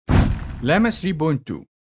Llama 3.2,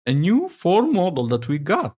 a new form model that we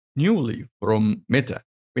got newly from Meta.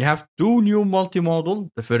 We have two new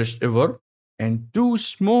multimodal, the first ever, and two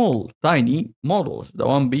small, tiny models, the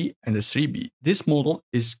 1B and the 3B. This model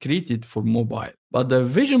is created for mobile, but the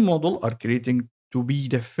Vision model are creating to be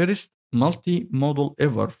the first multi-model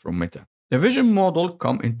ever from Meta. The Vision model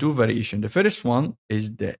come in two variations. The first one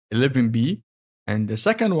is the 11B and the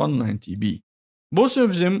second one 90B. Both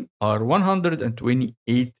of them are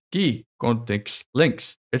 128 key context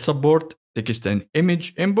links. It supports text and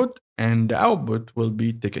image input, and the output will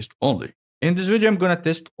be text only. In this video, I'm gonna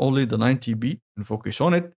test only the 90B and focus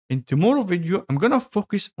on it. In tomorrow video, I'm gonna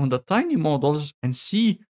focus on the tiny models and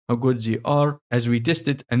see how good they are as we test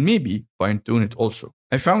it and maybe fine tune it also.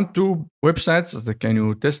 I found two websites that can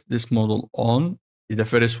you test this model on. The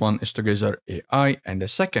first one is Together AI and the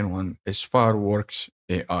second one is Fireworks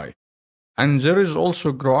AI. And there is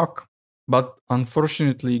also Grok, but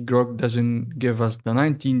unfortunately Grok doesn't give us the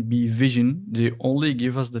 19B vision. They only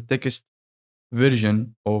give us the text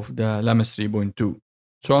version of the Llama 3.2.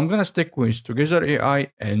 So I'm gonna stick with Together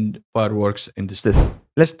AI and Fireworks in this test.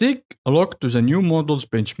 Let's take a look to the new models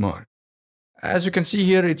benchmark. As you can see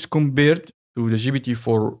here, it's compared to the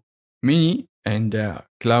GPT-4 Mini and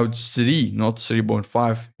Cloud 3, not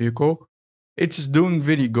 3.5 Eco. It's doing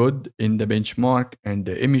very good in the benchmark and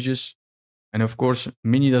the images. And of course,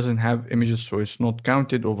 Mini doesn't have images, so it's not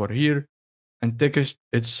counted over here. And text,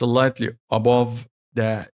 it's slightly above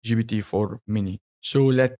the GPT-4 Mini. So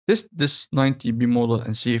let's test this 90B model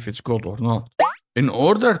and see if it's good or not. In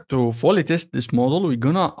order to fully test this model, we're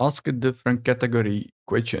gonna ask it different category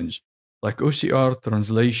questions like OCR,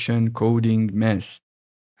 translation, coding, math,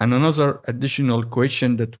 and another additional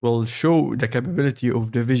question that will show the capability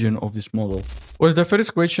of the vision of this model. With the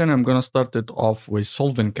first question, I'm gonna start it off with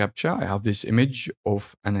solving CAPTCHA. I have this image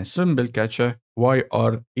of an simple CAPTCHA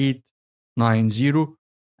YR890,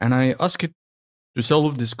 and I ask it to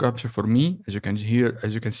solve this CAPTCHA for me. As you can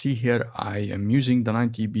see here, I am using the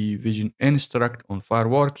 90B Vision Instruct on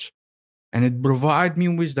Fireworks, and it provides me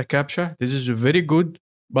with the CAPTCHA. This is very good,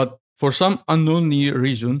 but for some unknown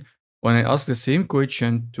reason, when I ask the same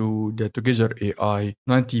question to the Together AI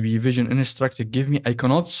 90B Vision Instruct, it give me, I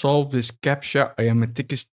cannot solve this CAPTCHA. I am a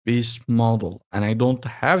text-based model, and I don't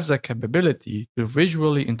have the capability to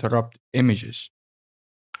visually interrupt images.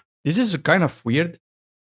 This is kind of weird,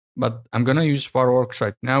 but I'm gonna use Fireworks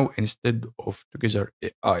right now instead of Together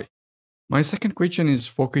AI. My second question is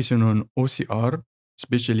focusing on OCR,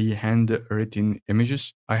 especially handwritten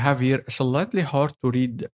images. I have here a slightly hard to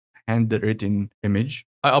read handwritten image.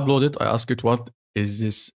 I upload it, I ask it what is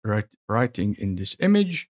this writing in this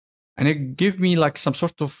image, and it give me like some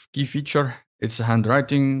sort of key feature. It's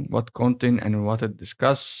handwriting, what content and what it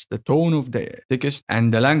discuss, the tone of the text,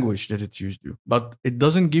 and the language that it used to. But it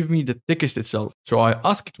doesn't give me the text itself. So I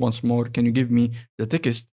ask it once more, can you give me the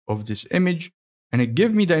text of this image? And it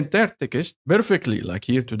gave me the entire text perfectly. Like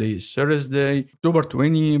here, today is Thursday, October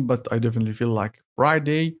 20, but I definitely feel like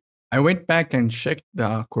Friday. I went back and checked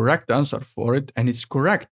the correct answer for it, and it's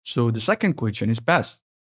correct. So the second question is passed.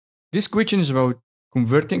 This question is about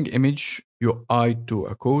converting image UI to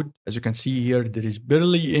a code. As you can see here, there is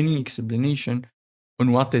barely any explanation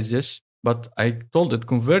on what is this, but I told it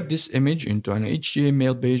convert this image into an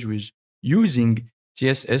HTML page with using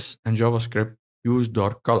CSS and JavaScript, use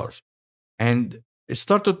dark colors. And it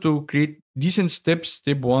started to create decent steps.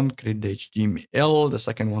 Step one, create the HTML. The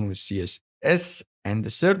second one was CSS. And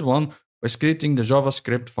the third one was creating the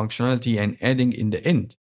JavaScript functionality and adding in the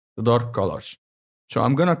end the dark colors. So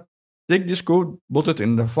I'm gonna take this code, put it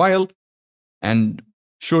in the file, and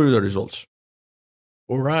show you the results.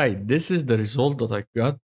 All right, this is the result that I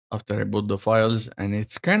got after I put the files, and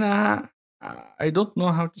it's kinda, I don't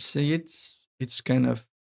know how to say it. It's kind of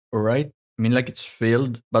all right. I mean, like it's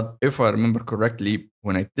failed, but if I remember correctly,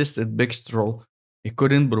 when I tested Pixtral, it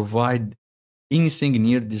couldn't provide anything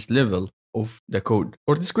near this level of the code.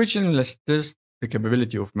 For this question, let's test the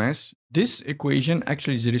capability of math. This equation,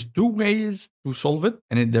 actually, there is two ways to solve it.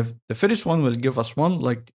 And the first one will give us 1,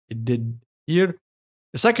 like it did here.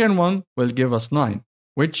 The second one will give us 9,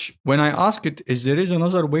 which when I ask it, is there is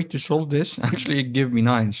another way to solve this? Actually, it gave me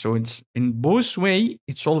 9. So it's in both way,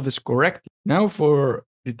 it solves correctly. Now for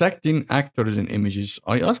detecting actors in images,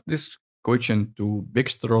 I asked this question to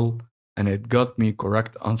Pixtral and it got me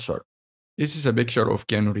correct answer. This is a picture of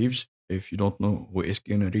Keanu Reeves. If you don't know who is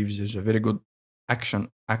Keanu Reeves, is a very good action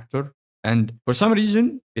actor. And for some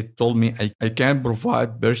reason, it told me I can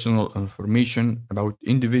provide personal information about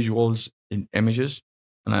individuals in images.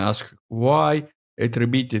 And I asked why it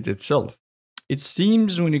repeated itself. It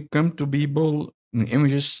seems when it comes to people in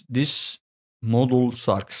images, this model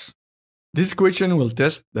sucks. This question will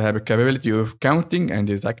test the capability of counting and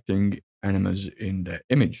detecting animals in the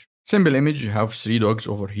image. Simple image, you have three dogs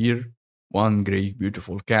over here, one gray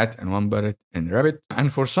beautiful cat and one parrot and rabbit.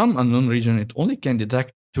 And for some unknown reason, it only can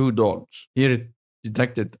detect two dogs. Here it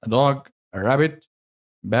detected a dog, a rabbit,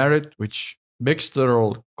 parrot, which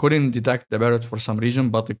Pixtral couldn't detect the parrot for some reason,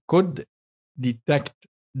 but it could detect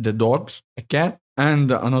the dogs, a cat, and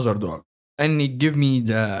another dog. And it give me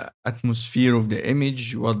the atmosphere of the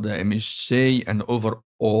image, what the image say, and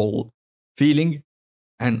overall feeling.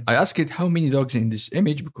 And I asked it how many dogs in this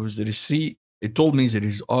image because there is three. It told me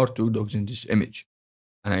are two dogs in this image.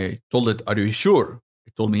 And I told it, are you sure?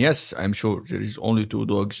 It told me, yes, I'm sure there is only two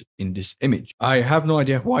dogs in this image. I have no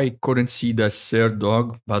idea why I couldn't see the third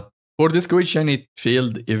dog, but for this question, it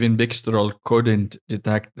failed. Even Pixtral couldn't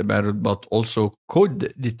detect the parrot, but also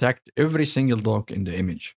could detect every single dog in the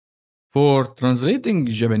image. For translating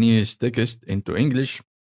Japanese text into English,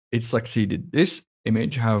 it succeeded. This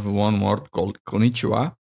image have one word called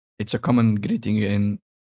konnichiwa. It's a common greeting in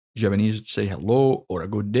Japanese to say hello or a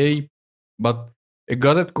good day, but it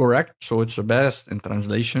got it correct, so it's a best in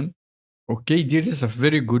translation. Okay, this is a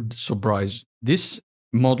very good surprise. This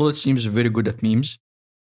model seems very good at memes.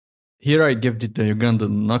 Here I give it the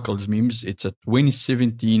Ugandan Knuckles memes. It's a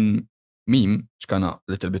 2017 meme. It's kind of a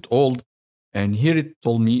little bit old. And here it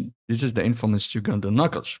told me this is the infamous Ugandan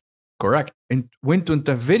Knuckles. Correct. And went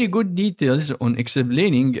into very good details on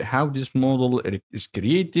explaining how this model is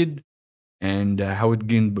created and how it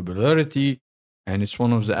gained popularity. And it's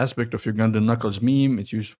one of the aspects of Ugandan Knuckles meme.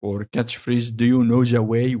 It's used for catchphrase, do you know the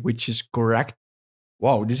way, which is correct.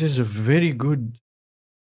 Wow, this is a very good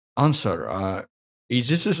answer. Is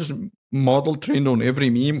this model trained on every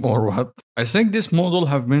meme or what? I think this model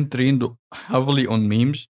have been trained heavily on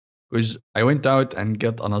memes because I went out and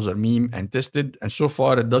get another meme and tested, and so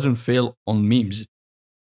far it doesn't fail on memes.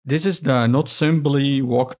 This is the not simply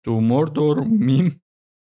walk to Mordor meme,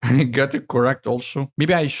 and it got it correct also.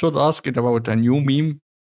 Maybe I should ask it about a new meme.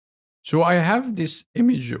 So I have this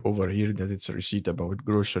image over here that it's a receipt about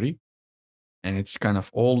grocery, and it's kind of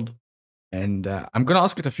old. And I'm gonna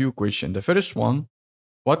ask it a few questions. The first one,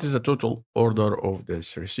 what is the total order of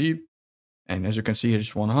this receipt? And as you can see here,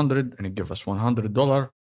 it's 100 and it gives us $100.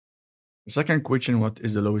 The second question, what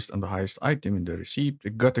is the lowest and the highest item in the receipt?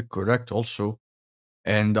 It got it correct also.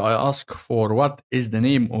 And I ask for what is the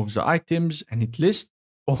name of the items, and it lists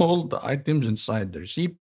all the items inside the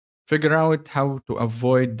receipt. Figure out how to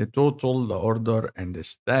avoid the total, the order, and the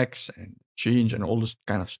stacks and change and all this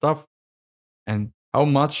kind of stuff. And how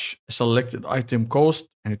much a selected item cost,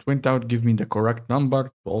 and it went out, give me the correct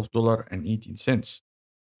number, $12.18.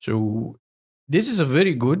 So this is a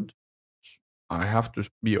very good, I have to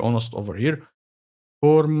be honest over here.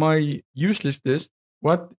 For my useless test,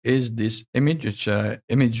 what is this image? It's an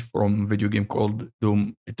image from video game called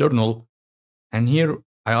Doom Eternal. And here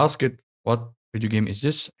I ask it, what video game is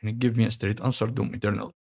this? And it gives me a straight answer, Doom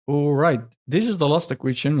Eternal. All right, this is the last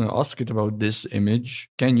question. I ask it about this image.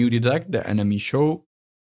 Can you detect the enemy show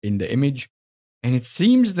in the image? And it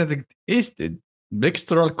seems that it is it.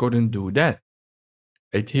 Pixtral couldn't do that.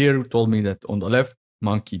 It here told me that on the left,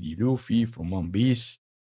 Monkey D. Luffy from One Piece.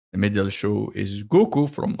 The middle show is Goku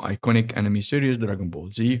from iconic anime series Dragon Ball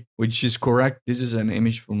Z, which is correct. This is an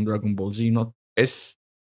image from Dragon Ball Z, not S.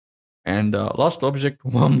 And last object,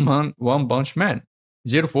 One Punch Man.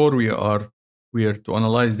 Therefore, we are to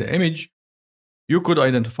analyze the image. You could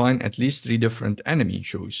identify at least three different anime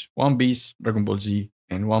shows: One Piece, Dragon Ball Z,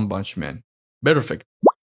 and One Punch Man. Perfect.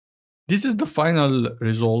 This is the final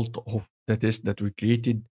result of the test that we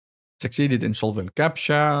created. Succeeded in solving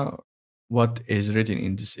CAPTCHA. What is written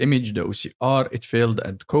in this image, the OCR, it failed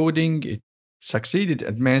at coding. It succeeded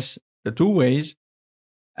at math the two ways.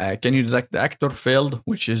 Can you detect the actor failed,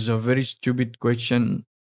 which is a very stupid question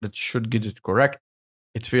that should get it correct.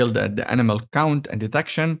 It failed at the animal count and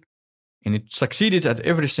detection, and it succeeded at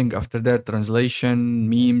everything after that. Translation,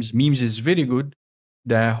 memes is very good.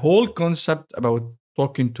 The whole concept about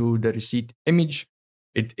talking to the receipt image,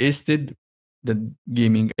 it tested the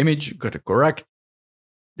gaming image, got it correct.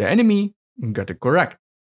 The enemy got it correct.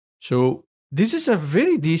 So this is a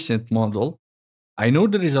very decent model. I know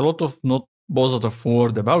there is a lot of not positive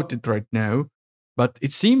word about it right now, but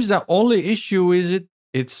it seems the only issue is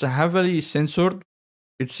it's heavily censored.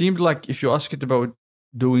 It seems like if you ask it about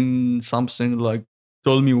doing something like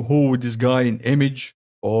tell me who this guy in image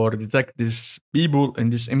or detect this people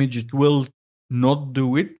in this image, it will not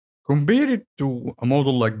do it. Compare it to a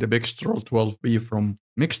model like the Pixtral 12B from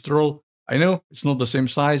Mixtral. I know it's not the same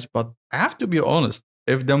size, but I have to be honest.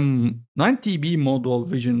 If the 90B model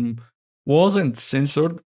vision wasn't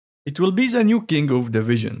censored, it will be the new king of the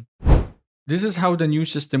vision. This is how the new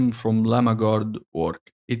system from Llama Guard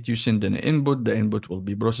work. You send an input, the input will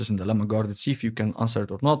be processed in the Llama Guard to see if you can answer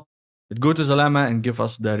it or not. It go to the Llama and give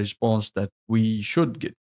us the response that we should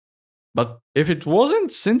get. But if it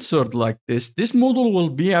wasn't censored like this model will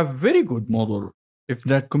be a very good model. If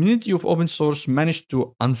the community of open source managed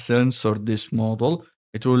to uncensor this model,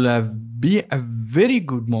 it will be a very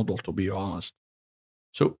good model, to be honest.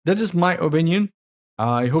 So that is my opinion.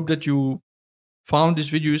 I hope that you found this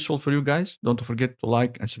video useful for you guys. Don't forget to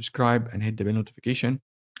like and subscribe and hit the bell notification.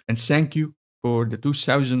 And thank you for the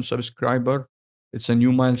 2000 subscriber. It's a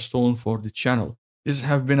new milestone for the channel. This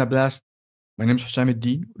has been a blast. My name is Hussam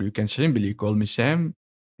Eddin, or you can simply call me Sam,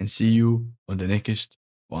 and see you on the next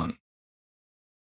one.